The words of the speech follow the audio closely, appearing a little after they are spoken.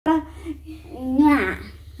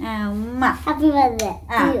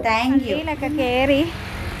Thank you. ഇതിലൊക്കെ കയറി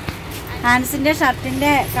ആൻസിന്റെ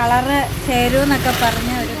ഷർട്ടിന്റെ കളറ് ചേരൂന്നൊക്കെ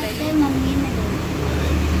പറഞ്ഞ ഒരു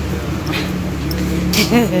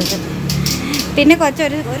പിന്നെ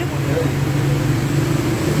കൊച്ചൊരു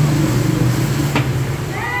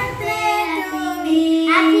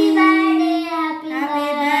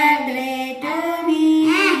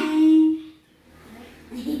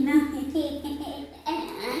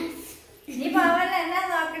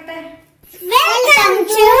Welcome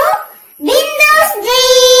to Bindu'Zz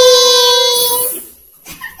Dreams.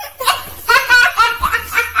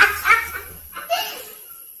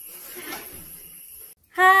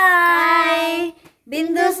 Hi,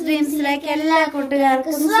 ബിന്ദുസ് ഡ്രീംസിലേക്ക് എല്ലാ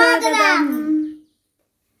കൂട്ടുകാർക്കും സ്വാഗതം.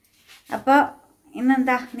 അപ്പൊ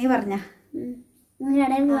ഇന്നെന്താ നീ പറഞ്ഞ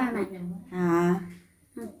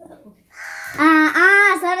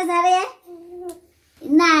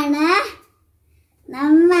ഇന്നാണ്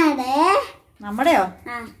നമ്മുടെയോ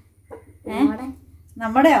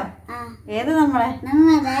നമ്മുടെയോ ഏത് നമ്മളെ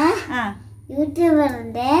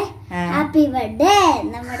യൂട്യൂബറിന്റെ ഹാപ്പി ബർത്ത്ഡേ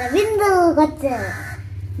നമ്മുടെ ബിന്ദു കൊച്ച്.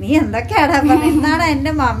 നീ എന്തൊക്കെയാടാ ഇന്നാണ്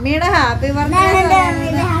എന്റെ മമ്മിയുടെ ഹാപ്പി ബർത്ത്ഡേ,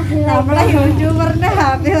 നമ്മളെ യൂട്യൂബറിന്റെ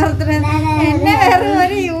ഹാപ്പി ബർത്ത്ഡേ. എന്നെ വേറെ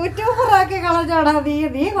ഒരു യൂട്യൂബർ ആക്കി കളഞ്ഞോടാ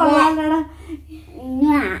നീ കൊള്ളാലടാ.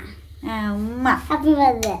 ഉമ്മ happy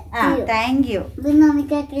birthday. Thank you.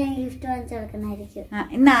 Gift വാങ്ങിച്ചു കൊടുക്കണായിരിക്കും.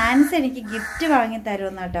 ഇന്ന് ആൻസ് എനിക്ക് ഗിഫ്റ്റ് വാങ്ങി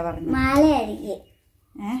തരുമെന്ന് കേട്ടോ പറഞ്ഞു. മാലയായിരിക്കും.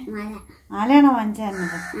 മാലയാണോ വാങ്ങിച്ചു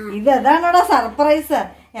തരുന്നത്? ഇത് അതാണോടാ സർപ്രൈസ്.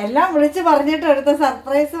 എല്ലാം വിളിച്ച് പറഞ്ഞിട്ട് എടുത്ത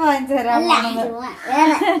സർപ്രൈസ് വാങ്ങിച്ചു തരാൻ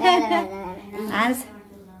ആൻസ്.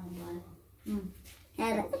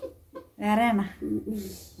 വേറെയാണോ?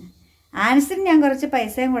 ആൻസിന് ഞാൻ കുറച്ച്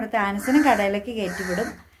പൈസയും കൊടുത്ത് ആൻസിന് കടയിലേക്ക് കയറ്റിവിടും.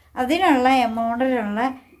 അതിനുള്ള എമൗണ്ടിലുള്ള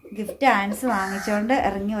ഗിഫ്റ്റ് ആൻസ് വാങ്ങിച്ചോണ്ട്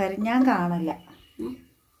ഇറങ്ങി വരും. ഞാൻ കാണില്ല,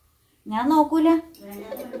 ഞാൻ നോക്കൂല.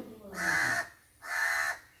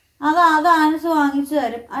 അത് ആൻസ് വാങ്ങിച്ചു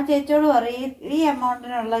തരും. ആ ചേച്ചിയോട് പറയും ഈ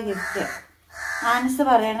എമൗണ്ടിനുള്ള ഗിഫ്റ്റ് ആൻസ്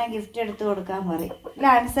പറയണ ഗിഫ്റ്റ് എടുത്തു കൊടുക്കാൻ പറയും. ഇല്ല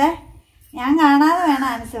ആൻസേ, ഞാൻ കാണാതെ വേണം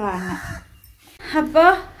ആൻസ് വാങ്ങാൻ. അപ്പോൾ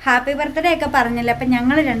ഹാപ്പി ബർത്ത്ഡേ ഒക്കെ പറഞ്ഞില്ല. അപ്പം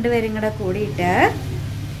ഞങ്ങൾ രണ്ടുപേരും കൂടെ കൂടിയിട്ട്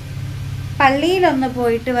പള്ളിയിലൊന്ന്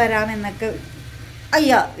പോയിട്ട് വരാമെന്നൊക്കെ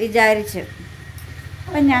വിചാരിച്ചു.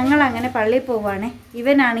 അപ്പം ഞങ്ങളങ്ങനെ പള്ളിയിൽ പോവുകയാണ്.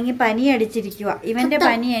 ഇവനാണെങ്കിൽ പനി അടിച്ചിരിക്കുക. ഇവൻ്റെ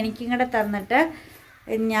പനി എനിക്കും കൂടെ തന്നിട്ട്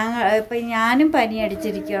ഞാനും പനി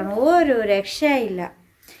അടിച്ചിരിക്കുകയാണ്. ഒരു രക്ഷയില്ല.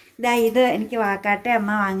 ഇത് എനിക്ക് വാക്കാട്ടെ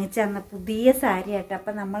അമ്മ വാങ്ങിച്ചു തന്ന പുതിയ സാരി ആട്ടെ.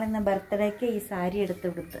 അപ്പം നമ്മളിന്ന് ബർത്ത്ഡേക്ക് ഈ സാരി എടുത്ത്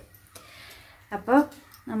കൊടുത്ത്. അപ്പോൾ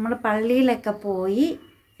നമ്മൾ പള്ളിയിലൊക്കെ പോയി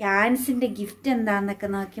ആൻസിൻ്റെ ഗിഫ്റ്റ് എന്താന്നൊക്കെ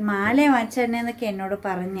നോക്കി. മാല വാങ്ങിച്ചു തന്നെന്നൊക്കെ എന്നോട്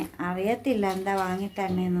പറഞ്ഞ്. അറിയത്തില്ല എന്താ വാങ്ങി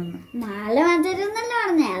തന്നേന്നൊന്നും. മാല വാങ്ങിച്ചല്ലേ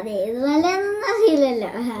പറഞ്ഞേ, അത് ഏത് മാലയൊന്നും അറിയില്ലല്ലോ.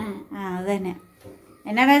 അത് തന്നെ.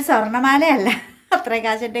 എന്നാണ് സ്വർണ്ണമാലയല്ല, അത്ര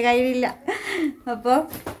കാശ് എൻ്റെ കയ്യിലില്ല. അപ്പോൾ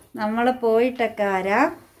നമ്മൾ പോയിട്ടൊക്കെ വരാം.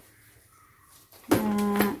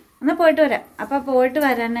 എന്നാൽ പോയിട്ട് വരാം. അപ്പം പോയിട്ട്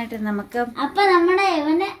വരാനായിട്ട് നമുക്ക് അപ്പം നമ്മുടെ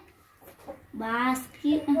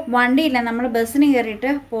വണ്ടിയില്ല. നമ്മൾ ബസ്സിന് കയറിയിട്ട്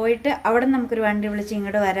പോയിട്ട് അവിടെ നമുക്കൊരു വണ്ടി വിളിച്ച്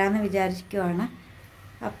ഇങ്ങോട്ട് വരാമെന്ന് വിചാരിക്കുവാണ്.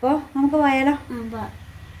 അപ്പോൾ നമുക്ക് പോയാലോ?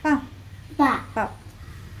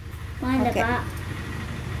 ഓക്കെ.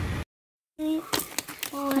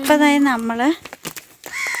 അപ്പോൾ അതായത് നമ്മൾ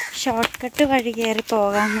ഷോർട്ട് കട്ട് വഴി കയറി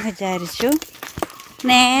പോകാമെന്ന് വിചാരിച്ചു.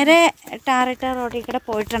 നേരെ ടാറിട്ട റോഡിൽ കൂടെ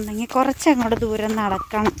പോയിട്ടുണ്ടെങ്കിൽ കുറച്ചങ്ങോട്ട് ദൂരം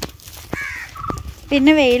നടക്കണം.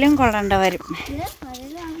 പിന്നെ വെയിലും കൊള്ളേണ്ട വരും.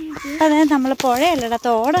 അപ്പം അതായത് നമ്മൾ പുഴയല്ലടാ,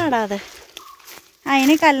 തോടാടാ അത്.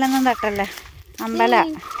 അതിന് കല്ലൊന്നും തട്ടല്ലേ, അമ്പല.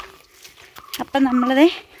 അപ്പം നമ്മളത്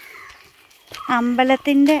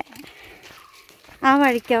അമ്പലത്തിൻ്റെ ആ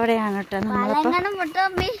വഴിക്ക് അവിടെയാണ് കേട്ടോ നമ്മളിപ്പോൾ.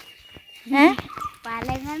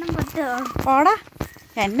 ഓടാ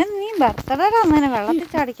എന്നെ നീ ബർത്ത്ഡേ അങ്ങനെ വെള്ളത്തിൽ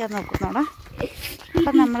ചാടിക്കാൻ നോക്കുന്നോടാ.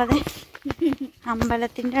 അപ്പം നമ്മളത്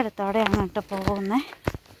അമ്പലത്തിൻ്റെ അടുത്തോടെയാണ് കേട്ടോ പോകുന്നത്.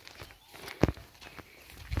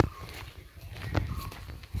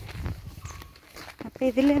 അപ്പം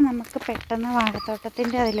ഇതിൽ നമുക്ക് പെട്ടെന്ന്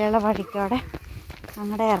വാഴത്തോട്ടത്തിൻ്റെ അതിലുള്ള വഴിക്കോടെ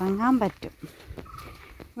അങ്ങോട്ട് ഇറങ്ങാൻ പറ്റും.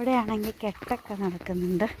 ഇവിടെയാണെങ്കിൽ കെട്ടൊക്കെ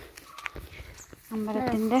നടക്കുന്നുണ്ട്.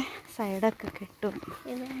 അമ്പലത്തിൻ്റെ സൈഡൊക്കെ കെട്ടും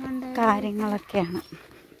കാര്യങ്ങളൊക്കെയാണ്.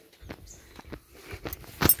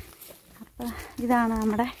 അപ്പോൾ ഇതാണ്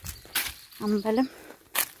നമ്മുടെ അമ്പലം,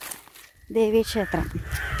 ദേവീക്ഷേത്രം.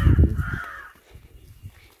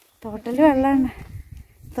 തോട്ടിൽ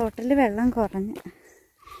വെള്ളം കുറഞ്ഞ്,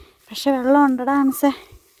 പക്ഷെ വെള്ളം ഉണ്ടടാ ആൻസേ.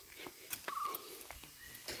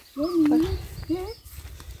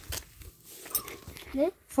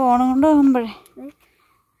 ഫോൺ കൊണ്ട് പോകുമ്പോഴേ.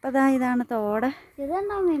 അപ്പം ഇതാണ് തോട്.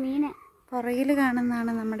 പുറകിൽ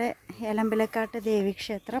കാണുന്നതാണ് നമ്മുടെ ഏലമ്പലക്കാട്ട്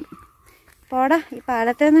ദേവീക്ഷേത്രം. പോടാ, ഈ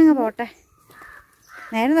പാലത്തിൽ നിന്ന് പോട്ടെ.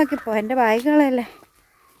 നേരെ നോക്കിപ്പോ, എൻ്റെ ബാഗുകളല്ലേ.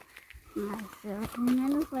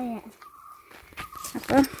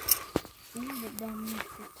 അപ്പം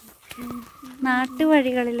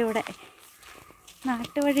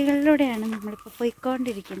നാട്ടുവഴികളിലൂടെയാണ് നമ്മളിപ്പോൾ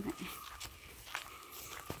പോയിക്കൊണ്ടിരിക്കുന്നത്.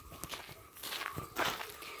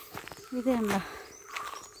 ഇത് കണ്ടോ,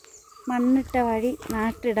 മണ്ണിട്ട വഴി,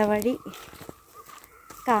 നാട്ടിട വഴി,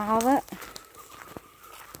 കാവ്,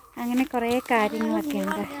 അങ്ങനെ കുറേ കാര്യങ്ങളൊക്കെ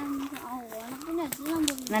ഉണ്ട്.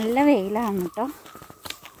 നല്ല വെയിലാണ് കേട്ടോ.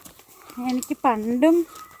 എനിക്ക് പണ്ടും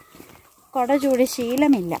കുട ചൂടി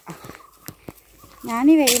ശീലമില്ല. ഞാൻ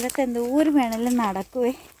ഈ വെയിലത്ത് എന്തോരം വേണമെങ്കിലും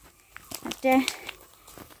നടക്കുവേ. മറ്റേ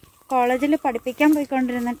കോളേജിൽ പഠിപ്പിക്കാൻ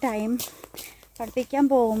പോയിക്കൊണ്ടിരുന്ന പഠിപ്പിക്കാൻ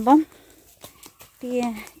പോകുമ്പം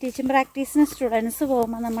ടീച്ചിങ് പ്രാക്ടീസിന് സ്റ്റുഡൻസ്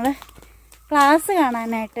പോകുമ്പോൾ നമ്മൾ ക്ലാസ്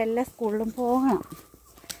കാണാനായിട്ട് എല്ലാ സ്കൂളിലും പോകണം.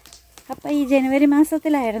 അപ്പോൾ ഈ ജനുവരി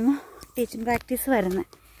മാസത്തിലായിരുന്നു ടീച്ചിങ് പ്രാക്ടീസ് വരുന്നത്.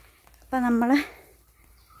 അപ്പോൾ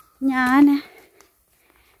ഞാൻ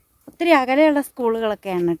ഒത്തിരി അകലെയുള്ള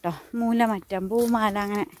സ്കൂളുകളൊക്കെയാണ് കേട്ടോ, മൂലമറ്റം, പൂമാല,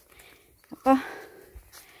 അങ്ങനെ. അപ്പോൾ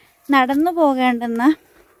നടന്നു പോകേണ്ടുന്ന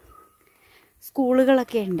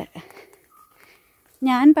സ്കൂളുകളൊക്കെ ഉണ്ട്.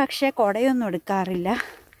 ഞാൻ പക്ഷേ കുടയൊന്നും എടുക്കാറില്ല,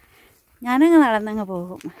 ഞാനങ്ങ് നടന്നങ്ങ്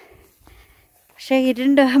പോകും. പക്ഷേ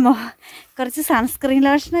കുറച്ച് സൺസ്ക്രീൻ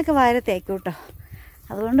ലോഷനൊക്കെ വാരി തേക്കും കേട്ടോ.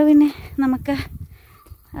 അതുകൊണ്ട് പിന്നെ നമുക്ക്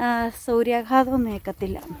സൂര്യാഘാതമൊന്നും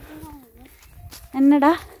ഏൽക്കത്തില്ല.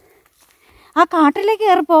 എന്നടാ, ആ കാട്ടിലേക്ക്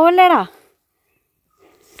കയറി പോവല്ലേടാ?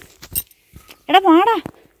 എടാ മാടാ,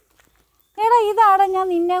 എടാ ഇതാടാ, ഞാൻ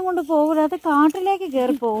നിന്നെ കൊണ്ട് പോകില്ല, അത് കാട്ടിലേക്ക്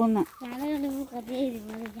കയറി പോകുന്നു.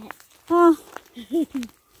 ആ,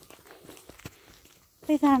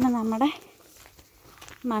 ഇതാണ് നമ്മുടെ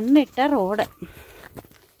മണ്ണിട്ട റോഡ്.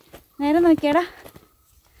 നേരെ നോക്കിയാടാ.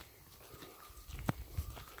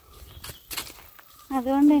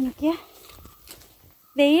 അതുകൊണ്ട് എനിക്ക്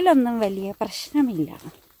വെയിലൊന്നും വലിയ പ്രശ്നമില്ല.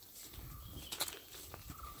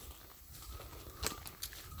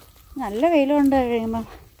 നല്ല വെയിൽ കൊണ്ട് കഴിയുമ്പോൾ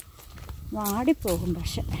വാടിപ്പോകും.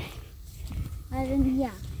 പക്ഷെ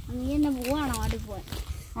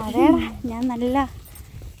അതേടാ, ഞാൻ നല്ല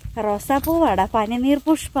റോസാപ്പൂവാടാ, പനിനീർ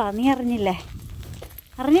പുഷ്പ. നീ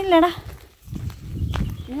അറിഞ്ഞില്ലടാ?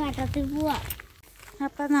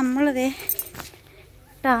 അപ്പം നമ്മളിതേ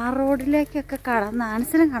ടാർ റോഡിലേക്കൊക്കെ കടന്ന്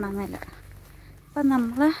ആൻസിനെ കാണാമെന്നില്ല. അപ്പം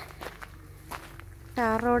നമ്മൾ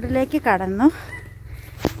ടാർ റോഡിലേക്ക് കടന്നു.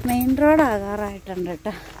 മെയിൻ റോഡ് ആകാറായിട്ടുണ്ട്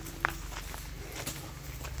കേട്ടോ.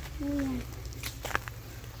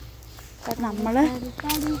 അപ്പം നമ്മൾ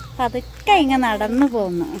പതുക്കെ ഇങ്ങനെ നടന്നു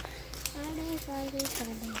പോകുന്നു.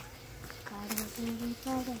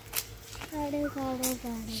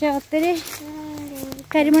 പക്ഷെ ഒത്തിരി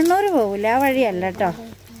കരിമണ്ണൂർ പോകില്ല, ആ വഴിയല്ല കേട്ടോ.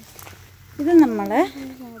 ഇത് നമ്മൾ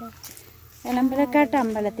എലമ്പലക്കാട്ട്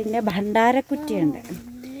അമ്പലത്തിൻ്റെ ഭണ്ഡാരക്കുറ്റിയുണ്ട്.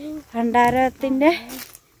 ഭണ്ഡാരത്തിൻ്റെ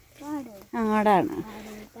അങ്ങോട്ടാണ്.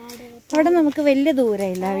 അവിടെ നമുക്ക് വലിയ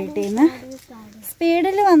ദൂരമില്ല വീട്ടിൽ നിന്ന്.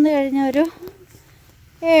 സ്പീഡിൽ വന്നു കഴിഞ്ഞാൽ ഒരു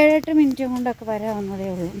 7-8 മിനിറ്റും കൊണ്ടൊക്കെ വരാവുന്നതേ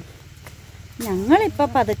ഉള്ളൂ. ഞങ്ങളിപ്പോൾ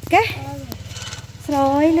പതുക്കെ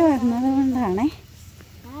സ്ലോയിൽ വന്നത് കൊണ്ടാണ്.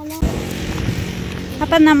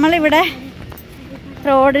 അപ്പം നമ്മളിവിടെ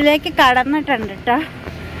റോഡിലേക്ക് കടന്നിട്ടുണ്ട് കേട്ടോ.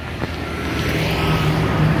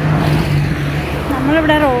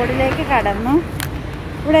 നമ്മളിവിടെ റോഡിലേക്ക് കടന്നു.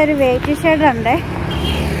 ഇവിടെ ഒരു വെയിറ്റ് ഷെഡ് ഉണ്ട്.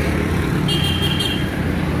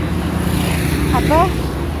 അപ്പോൾ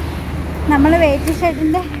നമ്മൾ വെയിറ്റ്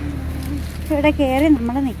ഷെഡിൻ്റെ ഇവിടെ കയറി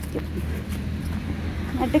നമ്മൾ നിൽക്കും.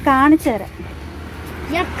 എന്നിട്ട് കാണിച്ചു തരാം.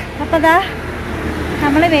 അപ്പോൾ ദാ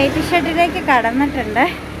നമ്മൾ വെയിറ്റ് ഷെഡിലേക്ക് കടന്നിട്ടുണ്ട്.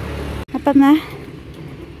 അപ്പം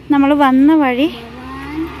നമ്മൾ വന്ന വഴി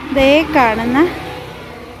ദേ കാണുന്ന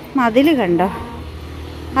മതിൽ കണ്ടോ,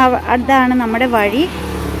 അതാണ് നമ്മുടെ വഴി.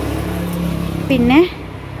 പിന്നെ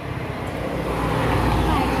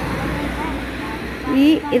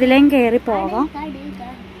ഇതിലേം കയറി പോകാം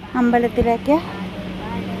അമ്പലത്തിലേക്ക്.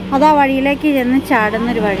 അതാ വഴിയിലേക്ക് ചെന്ന്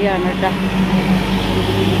ചാടുന്നൊരു വഴിയാണ് കേട്ടോ.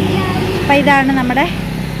 അപ്പം ഇതാണ് നമ്മുടെ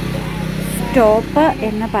സ്റ്റോപ്പ്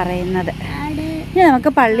എന്ന് പറയുന്നത്. ഇനി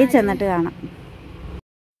നമുക്ക് പള്ളിയിൽ ചെന്നിട്ട് കാണാം.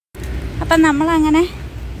 അപ്പം നമ്മളങ്ങനെ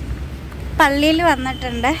പള്ളിയിൽ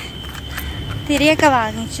വന്നിട്ടുണ്ട്. തിരിയൊക്കെ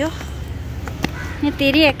വാങ്ങിച്ചു. ഇനി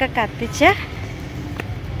തിരിയൊക്കെ കത്തിച്ച്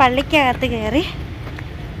പള്ളിക്കകത്ത് കയറി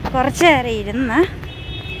കുറച്ച് നേരം ഇരുന്ന്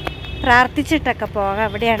പ്രാർത്ഥിച്ചിട്ടൊക്കെ പോകാം.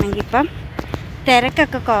 അവിടെയാണെങ്കിൽ ഇപ്പം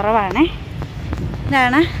തിരക്കൊക്കെ കുറവാണ്.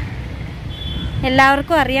 ഇതാണ്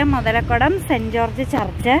എല്ലാവർക്കും അറിയാം, മുതലക്കുടം സെൻറ്റ് ജോർജ്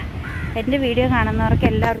ചർച്ച്. എൻ്റെ വീഡിയോ കാണുന്നവർക്ക്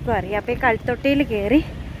എല്ലാവർക്കും അറിയാം. അപ്പോൾ ഈ കൽത്തൊട്ടിയിൽ കയറി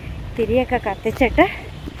തിരിയൊക്കെ കത്തിച്ചിട്ട്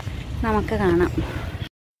നമുക്ക് കാണാം.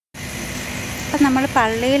 അപ്പം നമ്മൾ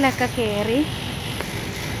പള്ളിയിലൊക്കെ കയറി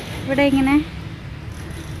ഇവിടെ ഇങ്ങനെ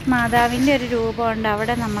മാതാവിൻ്റെ ഒരു രൂപമുണ്ട്,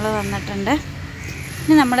 അവിടെ നമ്മൾ വന്നിട്ടുണ്ട്.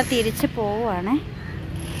 ഇനി നമ്മൾ തിരിച്ച് പോവുകയാണ്.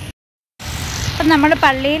 അപ്പം നമ്മൾ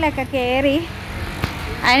പള്ളിയിലൊക്കെ കയറി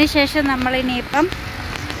അതിനുശേഷം നമ്മളിനിയിപ്പം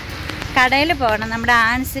കടയിൽ പോകണം. നമ്മുടെ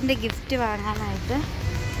ആൻസിൻ്റെ ഗിഫ്റ്റ് വാങ്ങാനായിട്ട്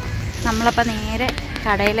നമ്മളപ്പോൾ നേരെ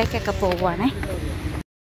കടയിലേക്കൊക്കെ പോവുകയാണേ.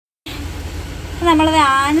 നമ്മളത്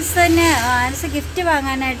ആൻസ് ഗിഫ്റ്റ്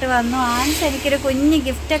വാങ്ങാനായിട്ട് വന്നു. ആൻസ് എനിക്കൊരു കുഞ്ഞ്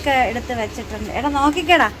ഗിഫ്റ്റൊക്കെ എടുത്ത് വെച്ചിട്ടുണ്ട്. എടാ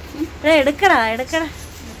നോക്കിക്കടാ, എടുക്കടാ.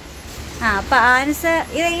 ആ അപ്പം ആൻസ്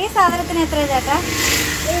ഈ സാധനത്തിന് എത്രയാണ് ചേട്ടാ?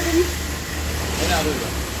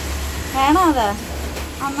 വേണോ അത്?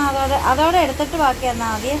 എന്നാൽ അതോടെ എടുത്തിട്ട് ബാക്കി എന്നാൽ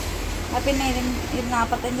മതി. പിന്നെ ഇത്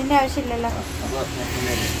 45ൻ്റെ ആവശ്യമില്ലല്ലോ.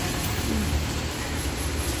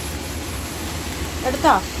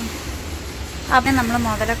 എടുത്തോ? അപ്പം നമ്മൾ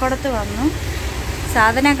മുതലക്കുടത്ത് വന്നു,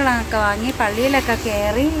 സാധനങ്ങളൊക്കെ വാങ്ങി പള്ളിയിലൊക്കെ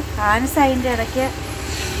കയറി. ആൻസ് അതിൻ്റെ ഇടയ്ക്ക്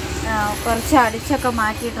കുറച്ച് അടിച്ചൊക്കെ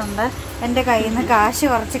മാറ്റിയിട്ടുണ്ട്. എൻ്റെ കയ്യിൽ നിന്ന് കാശ്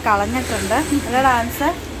കുറച്ച് കളഞ്ഞിട്ടുണ്ട് അല്ലേ ആൻസ്?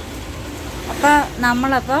 അപ്പോൾ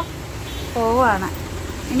നമ്മളപ്പോൾ പോവുകയാണ്.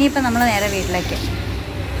 ഇനിയിപ്പോൾ നമ്മൾ നേരെ വീട്ടിലേക്ക്.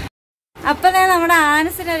 അപ്പം നമ്മുടെ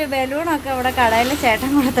ആൻസിനൊരു ബലൂണൊക്കെ ഇവിടെ കടയിൽ ചേട്ടൻ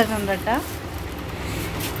കൊടുത്തിട്ടുണ്ട് കേട്ടോ.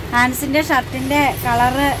 ആൻസിൻ്റെ ഷർട്ടിൻ്റെ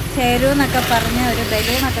കളറ് ചേരുമെന്നൊക്കെ പറഞ്ഞ് ഒരു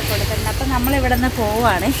ബലൂണൊക്കെ കൊടുത്തിട്ടുണ്ട്. അപ്പം നമ്മളിവിടെ നിന്ന്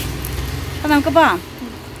പോവുകയാണ്. അപ്പം നമുക്ക് പോവാം.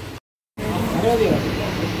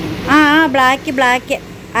 ആ ബ്ലാക്ക്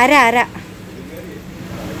അര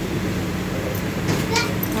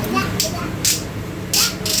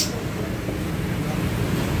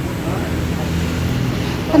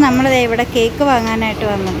അപ്പം നമ്മളിത് ഇവിടെ കേക്ക് വാങ്ങാനായിട്ട്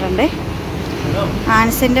വന്നിട്ടുണ്ട്.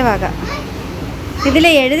 ആൻസിൻ്റെ വക. ഇതിൽ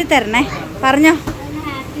എഴുതി തരണേ, പറഞ്ഞോ.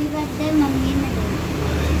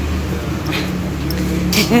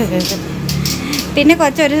 പിന്നെ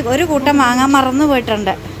ഒരു കൂട്ടം വാങ്ങാൻ മറന്നു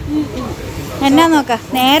പോയിട്ടുണ്ട്. എന്നാ നോക്ക,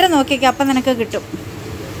 നേരെ നോക്കിക്കോ, അപ്പം നിനക്ക് കിട്ടും.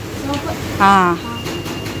 ആ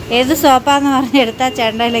ഏത് സോപ്പാന്ന് പറഞ്ഞ് എടുത്താൽ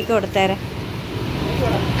ചേട്ടയിലേക്ക് കൊടുത്തേരെ.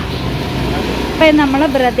 ഇപ്പം നമ്മൾ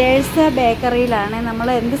ബ്രദേഴ്സ് ബേക്കറിയിലാണ്. നമ്മൾ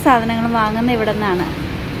എന്ത് സാധനങ്ങളും വാങ്ങുന്നത് ഇവിടെ നിന്നാണ്,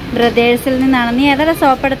 ബ്രദേഴ്സിൽ നിന്നാണ്. നീ ഏതാ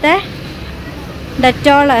സോപ്പ് എടുത്തേ?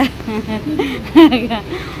 ഡെറ്റോള്.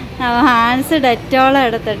 ഹാൻസ് ഡെറ്റോള്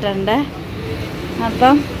എടുത്തിട്ടുണ്ട്.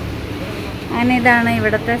 അപ്പം അങ്ങനെ ഇതാണ്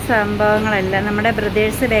ഇവിടുത്തെ സംഭവങ്ങളെല്ലാം. നമ്മുടെ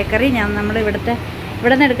ബ്രദേഴ്സ് ബേക്കറി. നമ്മൾ ഇവിടെ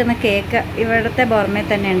നിന്ന് എടുക്കുന്ന കേക്ക് ഇവിടുത്തെ ബോർമയിൽ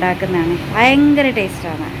തന്നെ ഉണ്ടാക്കുന്നതാണ്. ഭയങ്കര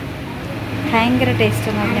ടേസ്റ്റാണ്, ഭയങ്കര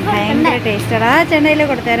ടേസ്റ്റെന്ന് പറഞ്ഞാൽ ഭയങ്കര ടേസ്റ്റാണ്. ആ ചെണ്ടയിൽ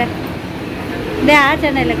കൊടുത്തേരെ, ഇതേ ആ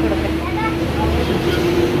ചെണ്ടയിലേക്ക് കൊടുത്തേ.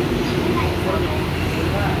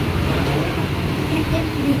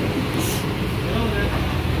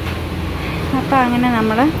 അപ്പം അങ്ങനെ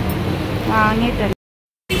നമ്മൾ വാങ്ങിയിട്ടുണ്ട്.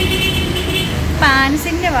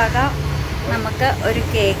 ആൻസിൻ്റെ വക നമുക്ക് ഒരു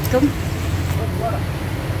കേക്കും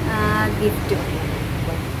ഗിഫ്റ്റും.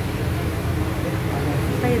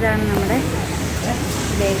 അപ്പം ഇതാണ് നമ്മുടെ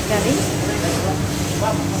ബേക്കറി.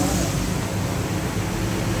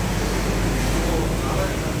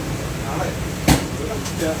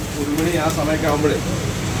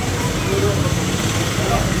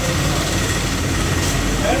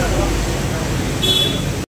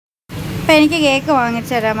 അപ്പം എനിക്ക് കേക്ക്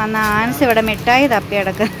വാങ്ങിച്ചു തരാൻ വന്ന ആൻസ് ഇവിടെ മിഠായി തപ്പി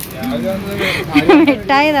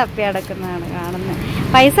അടക്കുന്നതാണ് കാണുന്നത്.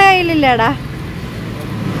 പൈസ കയ്യിലില്ലടാ.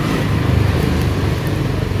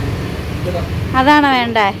 അതാണ്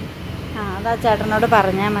വേണ്ടേ? ആ അതാ ചേട്ടനോട്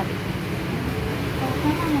പറഞ്ഞാൽ മതി.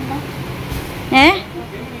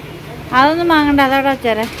 അതൊന്നും വാങ്ങണ്ട, അതോടെ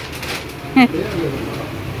വെച്ചേരെ.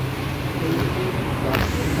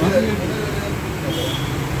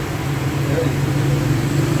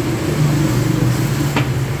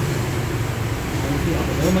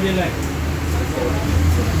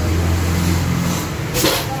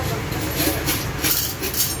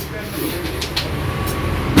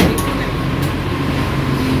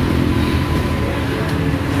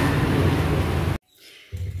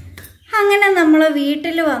 അങ്ങനെ നമ്മൾ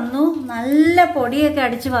വീട്ടിൽ വന്നു. നല്ല പൊടിയൊക്കെ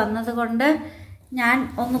അടിച്ച് വന്നത് കൊണ്ട് ഞാൻ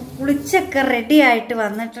ഒന്ന് കുളിച്ചൊക്കെ റെഡി ആയിട്ട്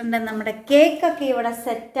വന്നിട്ടുണ്ട്. നമ്മുടെ കേക്കൊക്കെ ഇവിടെ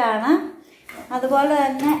സെറ്റാണ്. അതുപോലെ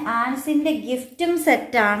തന്നെ ആൻസിൻ്റെ ഗിഫ്റ്റും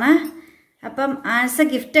സെറ്റാണ്. അപ്പം ആൻസ്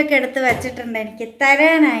ഗിഫ്റ്റൊക്കെ എടുത്ത് വെച്ചിട്ടുണ്ട് എനിക്ക്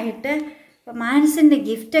തരാനായിട്ട്. അപ്പം ആൻസിൻ്റെ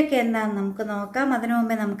ഗിഫ്റ്റൊക്കെ എന്താണെന്ന് നമുക്ക് നോക്കാം. അതിനു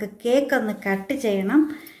മുമ്പേ നമുക്ക് കേക്ക് ഒന്ന് കട്ട് ചെയ്യണം.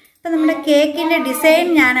 അപ്പം നമ്മുടെ കേക്കിൻ്റെ ഡിസൈൻ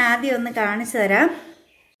ഞാൻ ആദ്യം ഒന്ന് കാണിച്ചു തരാം.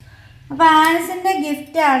 അപ്പോൾ ആൻസിൻ്റെ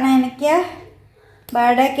ഗിഫ്റ്റാണ് എനിക്ക്.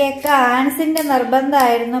 Birthday cake ആൻസിൻ്റെ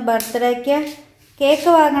നിർബന്ധമായിരുന്നു. ബർത്ത്ഡേക്ക് കേക്ക്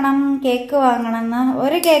വാങ്ങണം എന്ന്.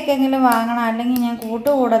 ഒരു കേക്കെങ്കിലും വാങ്ങണം, അല്ലെങ്കിൽ ഞാൻ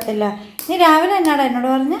കൂട്ടുകൂടത്തില്ല. നീ രാവിലെ എന്നാടാ എന്നോട്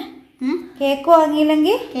പറഞ്ഞ കേക്ക്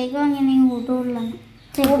വാങ്ങിയില്ലെങ്കിൽ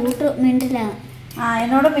മിണ്ടില്ല.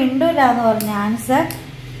 എന്നോട് മിണ്ടൂലാന്ന് പറഞ്ഞു ആൻസ്.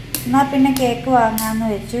 എന്നാൽ പിന്നെ കേക്ക് വാങ്ങാമെന്ന്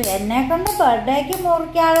വെച്ചു. എന്നെ കൊണ്ട് ബർത്ത്ഡേക്ക്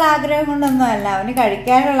മുറിക്കാനുള്ള ആഗ്രഹം കൊണ്ടൊന്നും അല്ല, അവന്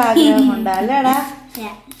കഴിക്കാനുള്ള ആഗ്രഹം കൊണ്ടാ.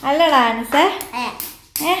 അല്ലടാ ആൻസ്?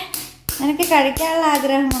 നിനക്ക് കഴിക്കാനുള്ള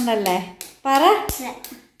ആഗ്രഹം കൊണ്ടല്ലേ? പറ.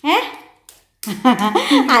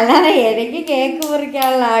 അല്ലാതെ എനിക്ക് കേക്ക്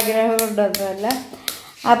മുറിക്കാനുള്ള ആഗ്രഹം കൊണ്ടൊന്നുമല്ല.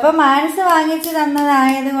 അപ്പം മാനസ് വാങ്ങിച്ച്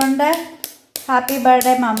തന്നതായത് കൊണ്ട് ഹാപ്പി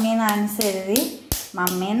ബർത്ത്ഡേ മമ്മി നാൻസ് എഴുതി.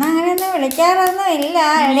 മമ്മീന്ന് അങ്ങനെയൊന്നും വിളിക്കാറൊന്നും ഇല്ല.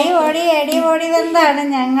 എടി ഓടി എന്താണ്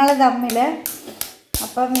ഞങ്ങൾ തമ്മിൽ.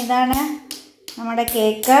 അപ്പം ഇതാണ് നമ്മുടെ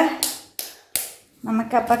കേക്ക്.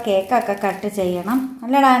 നമുക്കപ്പോൾ കേക്കൊക്കെ കട്ട് ചെയ്യണം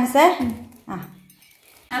അല്ലേ ഡാൻസ്? ആ,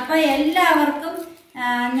 അപ്പോൾ എല്ലാവർക്കും,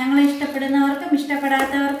 ഞങ്ങൾ ഇഷ്ടപ്പെടുന്നവർക്കും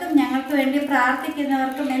ഇഷ്ടപ്പെടാത്തവർക്കും ഞങ്ങൾക്ക് വേണ്ടി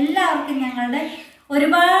പ്രാർത്ഥിക്കുന്നവർക്കും എല്ലാവർക്കും ഞങ്ങളുടെ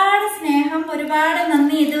ഒരുപാട് സ്നേഹം, ഒരുപാട്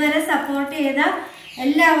നന്ദി. ഇതുവരെ സപ്പോർട്ട് ചെയ്ത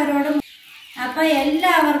എല്ലാവരോടും. അപ്പോൾ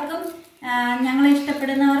എല്ലാവർക്കും, ഞങ്ങൾ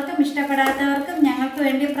ഇഷ്ടപ്പെടുന്നവർക്കും ഇഷ്ടപ്പെടാത്തവർക്കും ഞങ്ങൾക്ക്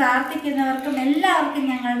വേണ്ടി പ്രാർത്ഥിക്കുന്നവർക്കും എല്ലാവർക്കും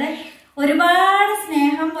ഞങ്ങളുടെ ഒരുപാട്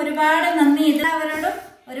സ്നേഹം, ഒരുപാട് നന്ദി. എല്ലാവരോടും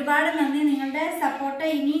ഒരുപാട് നന്ദി. നിങ്ങളുടെ സപ്പോർട്ട്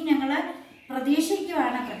ഇനിയും ഞങ്ങൾ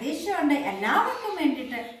പ്രതീക്ഷയുണ്ട് എല്ലാവർക്കും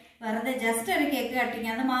വേണ്ടിയിട്ട്. വെറുതെ ജസ്റ്റ് ഒരു കേക്ക് കട്ടിങ്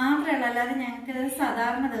അത് മാത്രമേ ഉള്ളൂ, അല്ലാതെ ഞങ്ങൾക്കിത്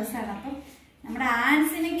സാധാരണ ദിവസമാണ്. അപ്പം നമ്മുടെ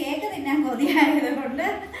ആൻസിന് കേക്ക് തിന്നാൻ കൊതിയായത് കൊണ്ട്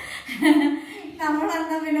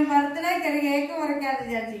നമ്മളെന്നാ പിന്നെ ബർത്ത്ഡേക്ക് ഒരു കേക്ക് മുറിക്കാന്ന്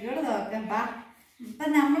വിചാരിച്ചു. ഇവിടെ നോക്കാം. ഇപ്പൊ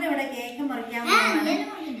നമ്മളിവിടെ കേക്ക് മുറിക്കാൻ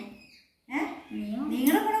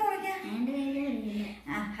നിങ്ങളും കൂടെ മുറിക്കാം.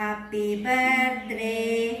 Happy birthday,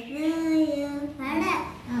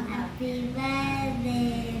 happy birthday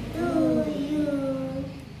to you,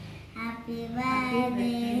 happy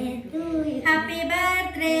birthday to you, happy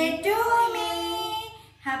birthday to me,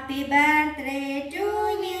 happy birthday to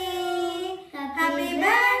me, happy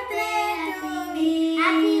birthday to me,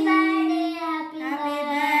 happy birthday, happy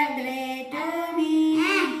birthday to me.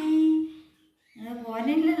 അത്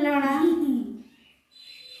പോനില്ലല്ലോടാ.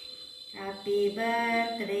 Happy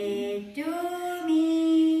birthday to me.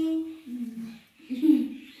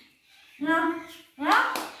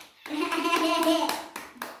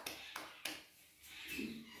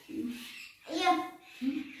 അയ്യോ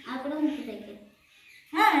അവിടെ മുക്കിട്ടേക്ക്.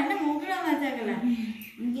 എന്റെ മൂക്കിലൊന്നും വെച്ചേക്കല്ല.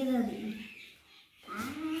 എനിക്കിത് മതി.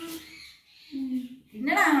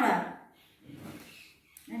 പിന്നടാ അങ്ങടാ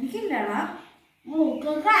എനിക്കില്ലടാ.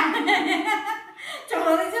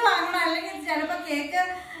 ചോദിച്ച് വാങ്ങണം, അല്ലെങ്കിൽ ചിലപ്പോ കേക്ക്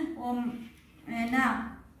എന്നാ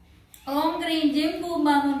ഓം ഗ്രീൻ ജിം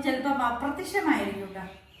പൂമ്പാന്നും ചിലപ്പോ അപ്രത്യക്ഷമായിരിക്കും കേട്ടോ.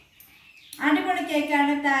 അടിപൊളി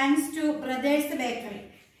കേക്കാണ്. Thanks to brothers bakery.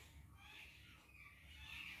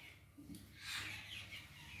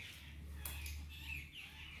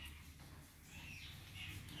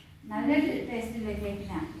 നല്ല ടേസ്റ്റ് ഇല്ലേ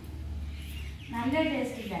കേക്കിനാ? നല്ല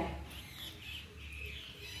ടേസ്റ്റ് ഇല്ല.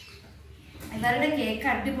 ഇവരുടെ കേക്ക്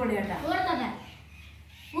അടിപൊളി കേട്ടോ.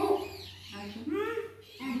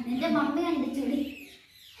 നിന്റെ മമ്മി കണ്ടിച്ചോടി.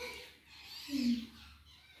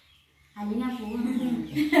 അതിനാ പോകുന്നത്.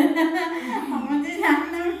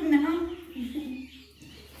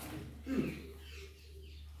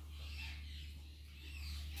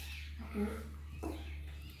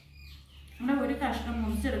 ഒരു കഷ്ണം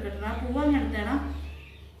മുറിച്ചെടുക്കട്ടെ. ആ പൂവങ്ങ് എടുത്തേടാ.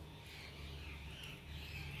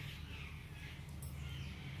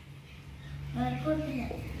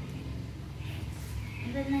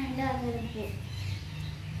 ഇതെന്നാ എൻ്റെ ആഗ്രഹപ്പൂ.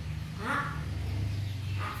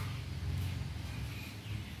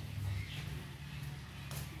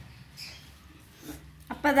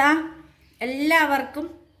 അപ്പം അതാ എല്ലാവർക്കും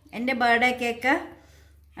എൻ്റെ ബർത്ത്ഡേ കേക്ക്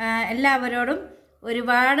എല്ലാവരോടും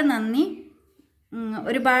ഒരുപാട് നന്ദി,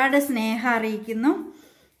 ഒരുപാട് സ്നേഹം അറിയിക്കുന്നു.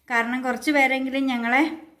 കാരണം കുറച്ച് പേരെങ്കിലും ഞങ്ങളെ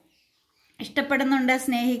ഇഷ്ടപ്പെടുന്നുണ്ട്,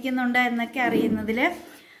 സ്നേഹിക്കുന്നുണ്ട് എന്നൊക്കെ അറിയുന്നതിൽ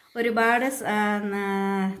ഒരുപാട്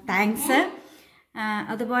താങ്ക്സ്.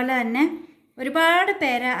 അതുപോലെ തന്നെ ഒരുപാട്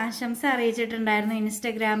പേര് ആശംസ അറിയിച്ചിട്ടുണ്ടായിരുന്നു.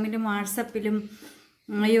 ഇൻസ്റ്റഗ്രാമിലും വാട്സപ്പിലും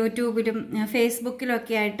യൂട്യൂബിലും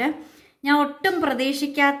ഫേസ്ബുക്കിലൊക്കെ ആയിട്ട് ഞാൻ ഒട്ടും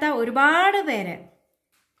പ്രതീക്ഷിക്കാത്ത ഒരുപാട് പേര്.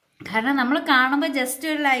 കാരണം നമ്മൾ കാണുമ്പോൾ ജസ്റ്റ്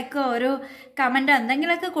ഒരു ലൈക്കോ ഒരു കമൻറ്റോ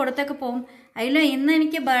എന്തെങ്കിലുമൊക്കെ കൊടുത്തൊക്കെ പോകും. അതിൽ ഇന്ന്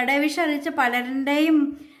എനിക്ക് ബർത്ത്ഡേ വിഷ് അറിയിച്ച പലരുടെയും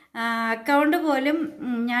അക്കൗണ്ട് പോലും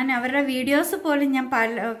ഞാൻ അവരുടെ വീഡിയോസ് പോലും ഞാൻ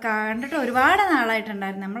കണ്ടിട്ട് ഒരുപാട്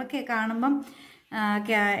നാളായിട്ടുണ്ടായിരുന്നു. നമ്മളൊക്കെ കാണുമ്പം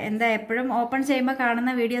എന്താ എപ്പോഴും ഓപ്പൺ ചെയ്യുമ്പോൾ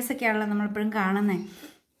കാണുന്ന വീഡിയോസൊക്കെയാണല്ലോ നമ്മളെപ്പോഴും കാണുന്നത്.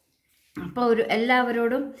 അപ്പോൾ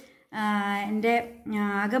എല്ലാവരോടും എൻ്റെ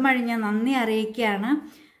അകമഴിഞ്ഞ നന്ദി അറിയിക്കുകയാണ്.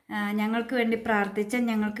 ഞങ്ങൾക്ക് വേണ്ടി പ്രാർത്ഥിച്ച,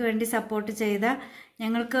 ഞങ്ങൾക്ക് വേണ്ടി സപ്പോർട്ട് ചെയ്ത,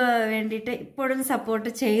 ഞങ്ങൾക്ക് വേണ്ടിയിട്ട് ഇപ്പോഴും സപ്പോർട്ട്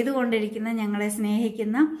ചെയ്തുകൊണ്ടിരിക്കുന്ന, ഞങ്ങളെ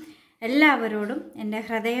സ്നേഹിക്കുന്ന എല്ലാവരോടും എൻ്റെ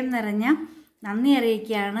ഹൃദയം നിറഞ്ഞ നന്ദി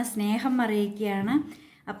അറിയിക്കുകയാണ്, സ്നേഹം അറിയിക്കുകയാണ്.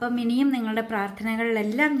 അപ്പം ഇനിയും നിങ്ങളുടെ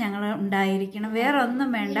പ്രാർത്ഥനകളിലെല്ലാം ഞങ്ങൾ ഉണ്ടായിരിക്കണം. വേറെ ഒന്നും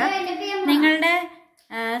വേണ്ട. നിങ്ങളുടെ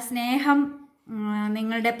സ്നേഹം,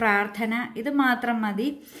 നിങ്ങളുടെ പ്രാർത്ഥന ഇത് മാത്രം മതി.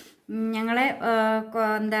 ഞങ്ങളെ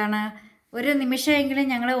ഒരു നിമിഷമെങ്കിലും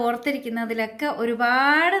ഞങ്ങളെ ഓർത്തിരിക്കുന്നതിലൊക്കെ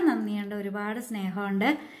ഒരുപാട് നന്ദിയുണ്ട്, ഒരുപാട് സ്നേഹമുണ്ട്.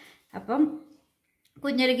 അപ്പം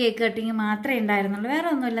കുഞ്ഞൊരു കേക്ക് കട്ടിങ് മാത്രമേ ഉണ്ടായിരുന്നുള്ളൂ, വേറെ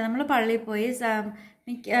ഒന്നുമില്ല. നമ്മൾ പള്ളിയിൽ പോയി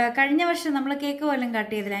കഴിഞ്ഞ വർഷം നമ്മൾ കേക്ക് പോലും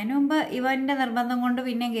കട്ട് ചെയ്തില്ല. അതിന് മുമ്പ് ഇവൻ്റെ നിർബന്ധം കൊണ്ട്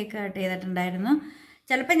പിന്നെയും കേക്ക് കട്ട് ചെയ്തിട്ടുണ്ടായിരുന്നു.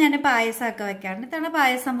 ചിലപ്പോൾ ഞാൻ പായസമൊക്കെ വെക്കാറുണ്ട്. ഇത്തവണ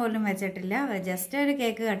പായസം പോലും വെച്ചിട്ടില്ല, ജസ്റ്റ് ഒരു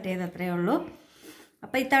കേക്ക് കട്ട് ചെയ്ത് അത്രയേ ഉള്ളൂ.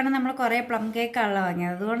 അപ്പോൾ ഇത്തവണ നമ്മൾ കുറേ പ്ലം കേക്കാണല്ലോ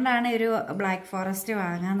വാങ്ങിയത്, അതുകൊണ്ടാണ് ഒരു ബ്ലാക്ക് ഫോറസ്റ്റ്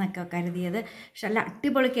വാങ്ങാമെന്നൊക്കെ കരുതിയത്. പക്ഷെ നല്ല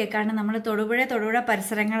അടിപൊളി കേക്കാണ്. നമ്മൾ തൊടുപുഴ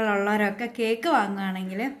പരിസരങ്ങളിലുള്ളവരൊക്കെ കേക്ക്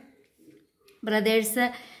വാങ്ങുകയാണെങ്കിൽ ബ്രദേഴ്സ്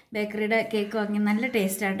ബേക്കറിയുടെ കേക്ക് വാങ്ങി നല്ല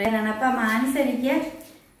ടേസ്റ്റായിട്ട്. അപ്പം മാനസ് എനിക്ക്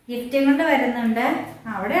ഗിഫ്റ്റും കൊണ്ട് വരുന്നുണ്ട്.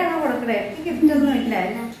 അവിടെയാണോ കൊടുക്കണേ? എനിക്ക് ഗിഫ്റ്റൊന്നും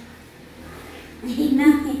ഇല്ലായിരുന്നു.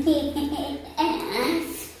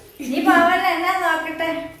 നീ പോവല്ല, എന്നാ നോക്കട്ടെ.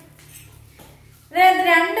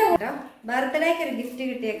 രണ്ട് ബർത്ത്ഡേക്ക് ഒരു ഗിഫ്റ്റ്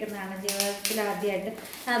കിട്ടിയേക്കുന്നതാണ് ജീവിതത്തിൽ ആദ്യമായിട്ട്.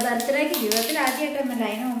 ജീവിതത്തിൽ ആദ്യമായിട്ടൊന്നുമില്ല,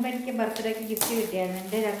 അതിന് മുമ്പ് എനിക്ക് ബർത്ത്ഡേക്ക് ഗിഫ്റ്റ് കിട്ടിയായിരുന്നു.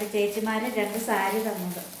 എൻ്റെ 2 ചേച്ചിമാർ 2 സാരി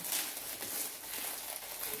തന്നത്.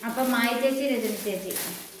 അപ്പം മായി ചേച്ചി, രജനി ചേച്ചി.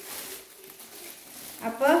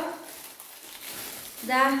 അപ്പോൾ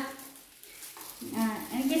ഇതാ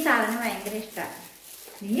എനിക്ക് സാധനം ഭയങ്കര ഇഷ്ടമാണ്.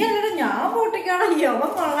 നീ എന്നിട്ട് ഞാൻ പൊട്ടിക്കാണോ? അവൻ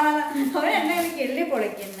കൊള്ളാതെ അവൻ എന്നെ കിള്ളി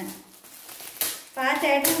പൊളിക്കുന്നു. അപ്പം ആ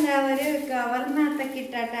ചേട്ടൻ എന്താ ഒരു കവറിനകത്തൊക്കെ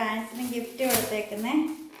ഇട്ടാട്ട് ആൻസിന് ഗിഫ്റ്റ് കൊടുത്തേക്കുന്നേ.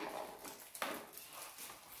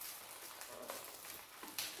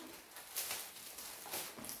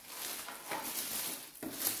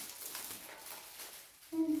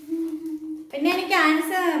 പിന്നെ എനിക്ക്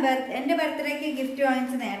ആൻസ് എൻ്റെ ബർത്ത്ഡേക്ക് ഗിഫ്റ്റ്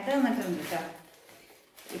വാങ്ങിച്ച് നേരത്തെ തന്നിട്ടുണ്ട് കേട്ടോ.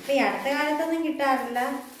 ഇപ്പം ഈ അടുത്ത കാലത്തൊന്നും കിട്ടാറില്ല.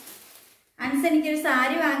 ആൻസ് എനിക്കൊരു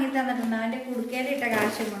സാരി വാങ്ങി തന്നിട്ടുണ്ട്, അവൻ്റെ കുടുക്കയിലിട്ട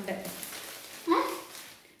കാശും കൊണ്ട്.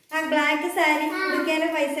 ആ ബ്ലാക്ക് സാരി കുടുക്കയിലെ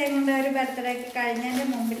പൈസയും കൊണ്ട് ഒരു ബർത്ത്ഡേക്ക് കഴിഞ്ഞതിൻ്റെ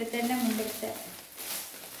മുമ്പിലത്തെ.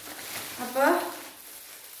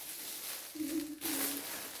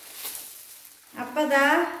 അപ്പോൾ ദാ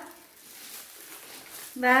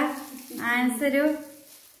ആൻസ് ഒരു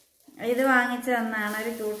ഇത് വാങ്ങിച്ചു തന്നാണ്.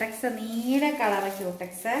 ഒരു ക്യൂടെക്സ്, നീല കളറ്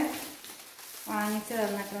ക്യൂടെക്സ് വാങ്ങിച്ചു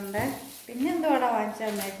തന്നിട്ടുണ്ട്. പിന്നെ എന്തോടെ വാങ്ങിച്ചു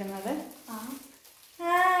തന്നേക്കുന്നത്?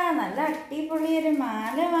 നല്ല അടിപൊളി ഒരു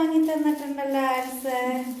മാല വാങ്ങി തന്നിട്ടുണ്ടല്ലോ ആൻസ്.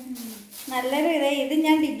 നല്ലൊരു ഇത്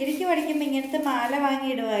ഞാൻ ഡിഗ്രിക്ക് പഠിക്കുമ്പോൾ ഇങ്ങനത്തെ മാല വാങ്ങി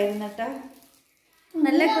ഇടുവായിരുന്നു കേട്ടോ.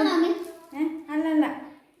 നല്ല അല്ലല്ല,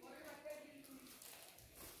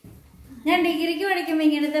 ഞാൻ ഡിഗ്രിക്ക് പഠിക്കുമ്പോൾ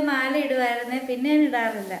ഇങ്ങനത്തെ മാല ഇടുവായിരുന്നു. പിന്നെ ഞാൻ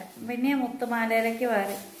ഇടാറില്ല, പിന്നെ മുത്തുമാലയിലേക്ക്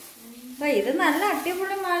മാറി. അപ്പൊ ഇത് നല്ല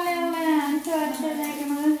അടിപൊളി മാലയാണ് ആൻസ് വാങ്ങിച്ചു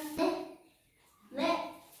തന്നേക്കുന്നത്.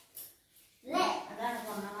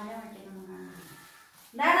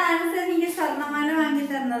 ഇതാണ് ആൻസ് എനിക്ക് സ്വർണ്ണമാല വാങ്ങി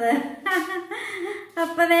തന്നത്.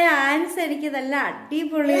 അപ്പതേ ആൻസ് എനിക്ക് നല്ല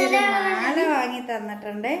അടിപൊളി ഒരു മാല വാങ്ങി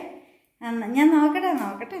തന്നിട്ടുണ്ട്. ഞാൻ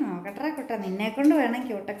നോക്കട്ടെ കുട്ട, നിന്നെ കൊണ്ട് വേണം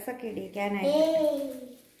ക്യൂടെക്സ് ഒക്കെ ഇടിക്കാനായിട്ട്.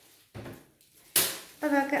 അപ്പൊ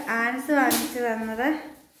നോക്ക്, ആൻസ് വാങ്ങിച്ചു തന്നത്.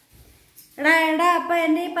 എടാ അപ്പൊ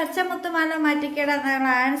എൻ്റെ ഈ പച്ചമുത്തുമാല മാറ്റിക്കേടാ,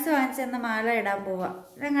 ഞങ്ങൾ ആൻസ് വാങ്ങിച്ചെന്ന് മാല ഇടാൻ പോവാ.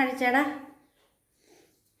 ഇതാ കഴിച്ചേടാ.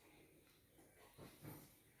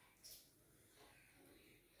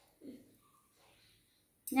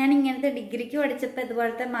 ഞാൻ ഇങ്ങനത്തെ ഡിഗ്രിക്ക് പഠിച്ചപ്പോൾ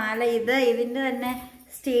ഇതുപോലത്തെ മാല ഇതിൻ്റെ തന്നെ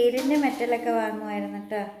സ്റ്റീലിൻ്റെ മെറ്റലൊക്കെ വാങ്ങുമായിരുന്നു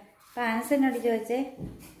കേട്ടോ. അപ്പം ആൻസ് എന്നോട് ചോദിച്ചേ,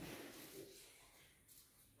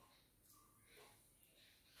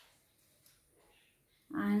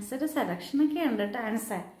 ആൻസർ സെലക്ഷനൊക്കെ ഉണ്ട് കേട്ടോ.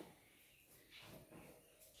 ആൻസർ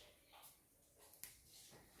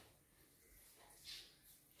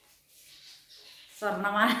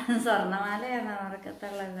സ്വർണ്ണമാലയാണ്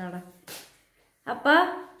അവർക്കത്തുള്ളതോടെ. അപ്പോൾ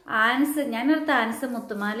ആൻസ് ഞാനൊരുത്ത ആൻസ്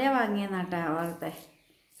മുത്തുമാലയാണ് വാങ്ങിയെന്നാട്ടെ അവിടുത്തെ.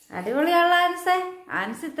 അടിപൊളിയുള്ള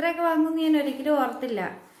ആൻസ് ഇത്രയൊക്കെ വാങ്ങുമെന്ന് ഞാൻ ഒരിക്കലും ഓർത്തില്ല.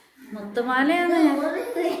 മുത്തുമാലയാണ്.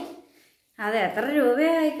 അതെ, എത്ര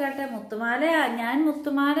രൂപയായിക്കോട്ടെ, ഞാൻ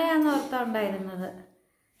മുത്തുമാലയാന്ന് ഓർത്താ ഉണ്ടായിരുന്നത്.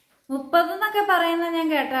 30 എന്നൊക്കെ പറയുന്നത് ഞാൻ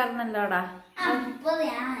കേട്ടായിരുന്നല്ലോടാ.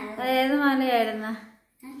 ഏത് മാലയായിരുന്നു?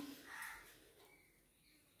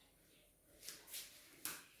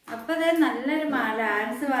 അപ്പൊ അതെ, നല്ലൊരു മാല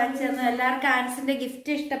ആൻസ് വാങ്ങിച്ചു തന്നു. എല്ലാവർക്കും ആൻസിന്റെ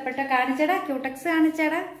ഗിഫ്റ്റ് ഇഷ്ടപ്പെട്ട. കാണിച്ചടാ, ക്യൂടെക്സ്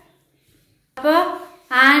കാണിച്ചടാ. അപ്പൊ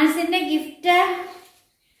ആൻസിന്റെ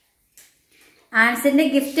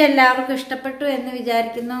ഗിഫ്റ്റ് എല്ലാവർക്കും ഇഷ്ടപ്പെട്ടു എന്ന്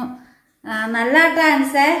വിചാരിക്കുന്നു. നല്ല കേട്ടോ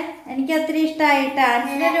ആൻസേ, എനിക്ക് ഒത്തിരി ഇഷ്ടമായിട്ടാ.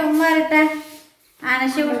 ആൻസിന്റെ ഒരു ഉമ്മ വരട്ടെ.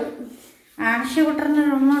 ആനശുകുട്ടറിന്റെ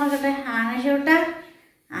റൂം കൊടുക്കട്ടെ.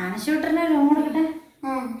 ആനശുകുട്ടറിന്റെ റൂം കൊടുക്കട്ടെ.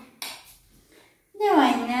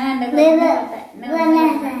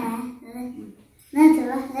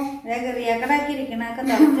 റിയാക്കടാക്കിയിരിക്കണൊക്കെ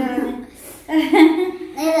തുറച്ചു കളഞ്ഞ്.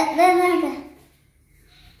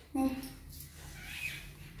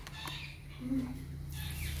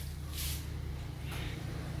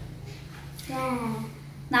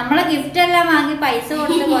 നമ്മളെ ഗിഫ്റ്റ് എല്ലാം വാങ്ങി പൈസ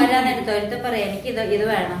കൊടുത്ത് പോരാന്നെടുത്തു. ഒരുത്ത പറയാം എനിക്ക് ഇത്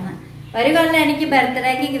വേണമെന്ന്. ഒരു കൊല്ലം എനിക്ക്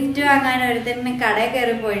ബർത്ത്ഡേക്ക് ഗിഫ്റ്റ് വാങ്ങാൻ ഒരുത്തന്നെ കടയിൽ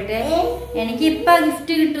കയറി പോയിട്ട് എനിക്ക് ഇപ്പൊ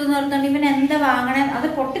ഗിഫ്റ്റ് കിട്ടുമെന്ന് ഓർത്തോണ്ട് ഇവൻ എന്താ വാങ്ങണേ അത്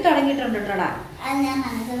പൊട്ടി തുടങ്ങിയിട്ടുണ്ട് കേട്ടോടാ.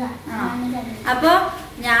 അപ്പൊ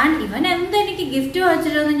ഇവൻ എന്തെനിക്ക് ഗിഫ്റ്റ്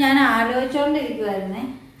വാങ്ങിച്ചിട്ടൊന്നും ഞാൻ ആലോചിച്ചോണ്ടിരിക്കുവായിരുന്നേ.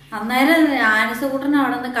 അന്നേരം ആനസുകൂട്ടൻ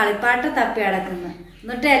അവിടെ നിന്ന് കളിപ്പാട്ട് തപ്പി അടക്കുന്നു.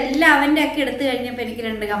 എന്നിട്ട് എല്ലാം അവന്റെ ഒക്കെ എടുത്തു കഴിഞ്ഞപ്പോ എനിക്ക്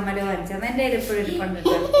 2 കമ്മല് വാങ്ങിച്ചത്. എന്റെ ഇപ്പോഴും ഇരിപ്പുണ്ട്.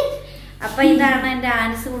 അപ്പൊ ഇതാണ് എന്റെ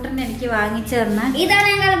ആനസുകൂട്ടൻ എനിക്ക് വാങ്ങിച്ചു തന്ന.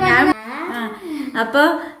 അപ്പൊ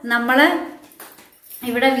നമ്മള്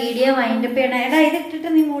ഇവിടെ വീഡിയോ വൈൻഡപ്പ് ചെയ്യണം. എടാ ഇതിട്ടിട്ട്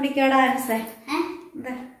നീ മൂടിക്കോടാ ആൻസേ.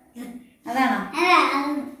 അതാണോ?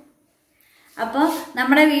 അപ്പോൾ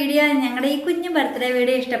നമ്മുടെ വീഡിയോ, ഞങ്ങളുടെ ഈ കുഞ്ഞു ബർത്ത്ഡേ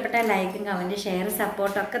വീഡിയോ ഇഷ്ടപ്പെട്ട ലൈക്കും കമൻറ്റ് ഷെയർ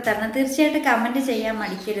സപ്പോർട്ടും ഒക്കെ തരണം. തീർച്ചയായിട്ടും കമൻറ്റ് ചെയ്യാൻ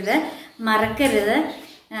മറക്കരുത്.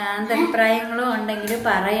 അഭിപ്രായങ്ങളും ഉണ്ടെങ്കിൽ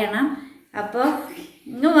പറയണം. അപ്പോൾ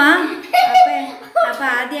ഇങ്ങ് വാ. അപ്പോൾ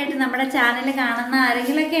ആദ്യമായിട്ട് നമ്മുടെ ചാനൽ കാണുന്ന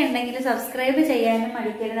ആരെങ്കിലുമൊക്കെ ഉണ്ടെങ്കിൽ സബ്സ്ക്രൈബ് ചെയ്യാനും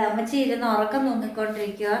മടിക്കരുത്. അമ്മച്ചി ഇരുന്ന് ഉറക്കം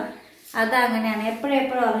തൂങ്ങിക്കൊണ്ടിരിക്കുക. അതങ്ങനെയാണ്, എപ്പോഴും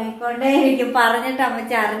ഉറങ്ങിക്കൊണ്ടേയിരിക്കും. പറഞ്ഞിട്ട്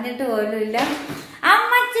അമ്മച്ചി അറിഞ്ഞിട്ട് പോലുമില്ല.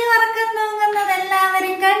 അമ്മച്ചി ഉറക്കം തൂങ്ങുന്നത്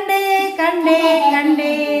എല്ലാവരും കണ്ടേ.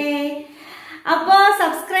 അപ്പോ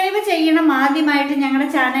സബ്സ്ക്രൈബ് ചെയ്യണം. ആദ്യമായിട്ട് ഞങ്ങളുടെ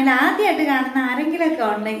ചാനൽ ആദ്യമായിട്ട് കാണുന്ന ആരെങ്കിലുമൊക്കെ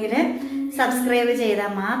ഉണ്ടെങ്കിൽ സബ്സ്ക്രൈബ്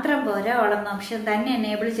ചെയ്താൽ മാത്രം പോരാ, ഓളം ഓപ്ഷൻ തന്നെ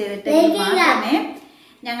എനേബിൾ ചെയ്തിട്ട് മാത്രമേ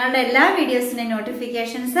ഞങ്ങളുടെ എല്ലാ വീഡിയോസിന്റെ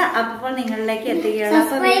നോട്ടിഫിക്കേഷൻസ് അപ്പോൾ നിങ്ങളിലേക്ക് എത്തുകയുള്ളൂ.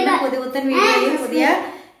 അപ്പൊ വീണ്ടും പുതുപുത്തൻ വീഡിയോയും പുതിയ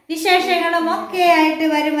വിശേഷങ്ങളും ഒക്കെ ആയിട്ട്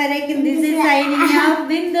വരും വരേക്കും. This is signing off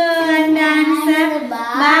Bindu and answer.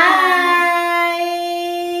 By.